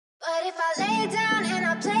if I lay down and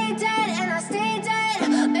I play dead and I stay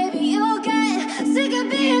dead, maybe you'll get sick of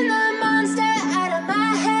being the monster out of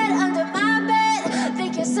my head, under my bed.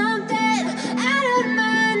 Think you're something out of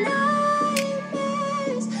my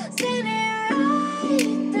nightmares, standing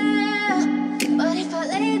right there. But if I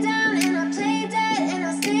lay down and I play dead and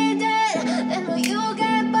I stay dead, then will you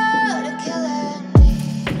get bored of killing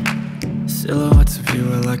me? Silhouettes of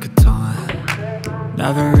you are like a taunt.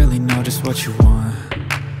 Never really know just what you want.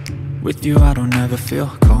 With you I don't ever feel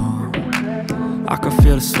calm. I can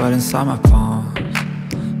feel the sweat inside my palms.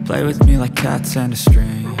 Play with me like cats and a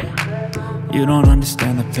string. You don't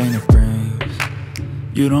understand the pain it brings.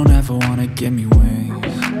 You don't ever wanna give me wings.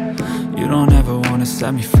 You don't ever wanna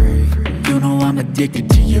set me free. You know I'm addicted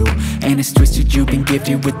to you, and it's twisted, you've been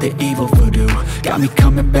gifted with the evil voodoo. Got me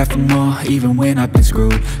coming back for more, even when I've been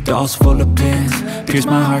screwed. Dolls full of pins, pierce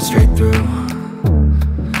my heart straight through.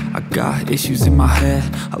 I got issues in my head,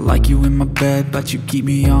 I like you in my bed, but you keep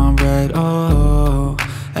me on red. Oh,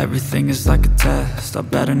 everything is like a test, I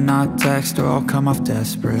better not text or I'll come off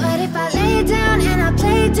desperate. But if I lay down and I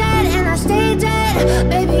play dead and I stay dead,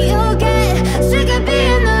 maybe you'll get sick of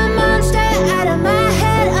being the monster out of my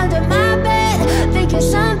head, under my bed. Think you're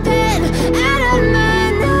something out of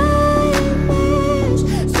my nightmares,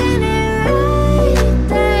 standing right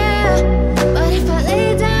there. But if I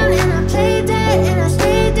lay down and I play dead and I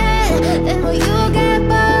stay dead, then will you get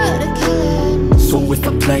bored of killing me? So if I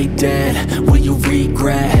play dead, will you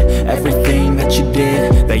regret everything that you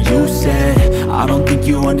did, that you said? I don't think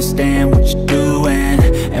you understand what you're doing,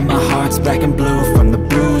 and my heart's black and blue from the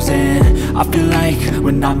bruising. I feel like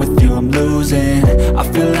when I'm with you I'm losing. I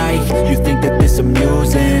feel like you think that this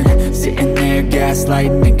amusing, sitting there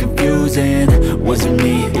gaslighting and confusing. Was it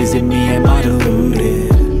me? Is it me? Am I deluded?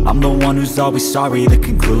 I'm the one who's always sorry, the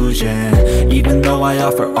conclusion, even though I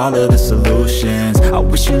offer all of the solutions. I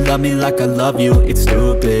wish you loved me like I love you, it's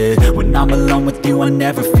stupid. When I'm alone with you I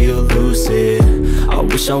never feel lucid. I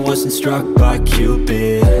wish I wasn't struck by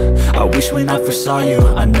Cupid. I wish when I first saw you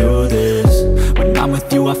I knew this. When I'm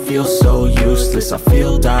with you I feel so useless, I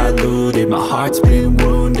feel diluted, my heart's been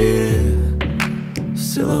wounded.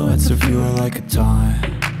 Silhouettes of you are like a taunt.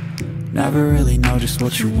 Never really know just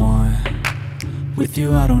what you want. With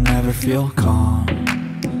you I don't ever feel calm.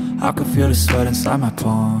 I can feel the sweat inside my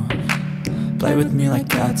palms. Play with me like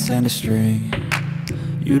cats and a string.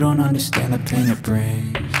 You don't understand the pain it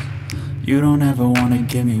brings. You don't ever wanna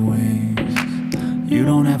give me wings. You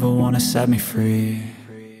don't ever wanna set me free.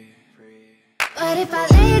 But if I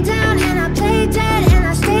lay down and I play dead and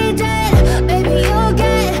I stay dead, maybe you'll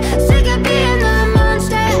get sick of being the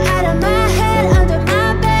monster out of my head, under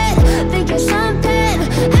my bed. Think you're something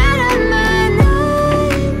out of my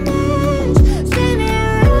nightmares,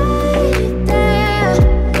 standing right there.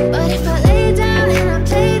 But if I lay down and I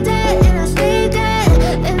play dead and I stay dead,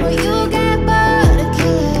 then will you get bored of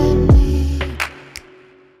killing me?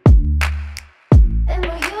 Then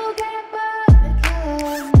will you get bored of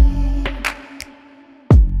killing me?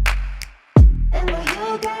 Then will you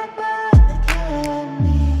get bored of killing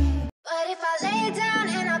me? But if I lay down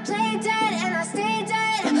and I play dead and I stay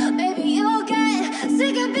dead, maybe you'll get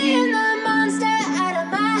sick of being the monster out of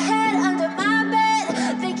my head, under my bed.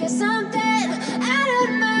 Think you're something out of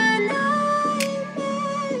my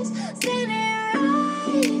nightmares, standing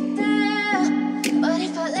right there. But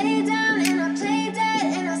if I lay down and I play dead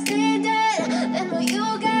and I stay dead, then will you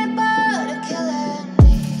get bored of killing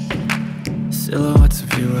me? Silhouettes of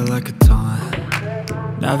you are like a taunt.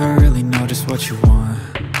 Never really know just what you want.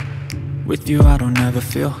 With you I don't ever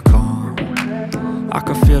feel calm. I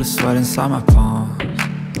can feel the sweat inside my palms.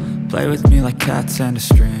 Play with me like cats and a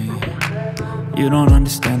string. You don't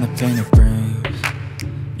understand the pain it brings.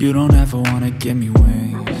 You don't ever wanna give me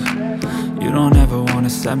wings. You don't ever wanna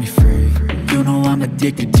set me free. You know I'm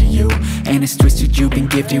addicted to you, and it's twisted, you've been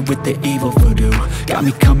gifted with the evil voodoo. Got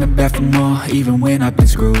me coming back for more, even when I've been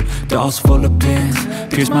screwed. Dolls full of pins,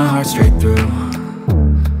 pierce my heart straight through.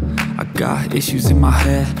 I got issues in my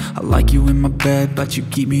head, I like you in my bed, but you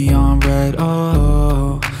keep me on red.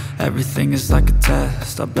 Oh, everything is like a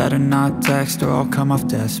test, I better not text or I'll come off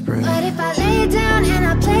desperate. But if I lay down and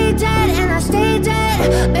I play dead and I stay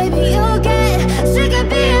dead, maybe you'll get sick of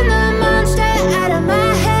being the monster out of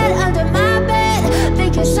my head, under my bed.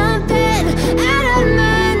 Think you're something out of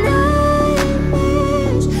my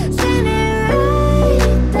nightmares, standing right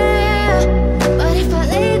there. But if I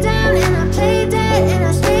lay down and I play dead and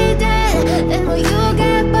I stay dead, then will you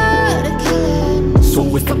get bored of killing me? So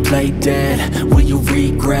if I play dead, will you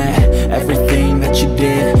regret everything that you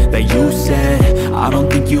did, that you said? I don't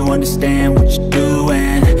think you understand what you're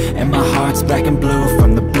doing, and my heart's black and blue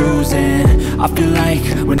from the bruising. I feel like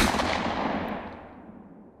when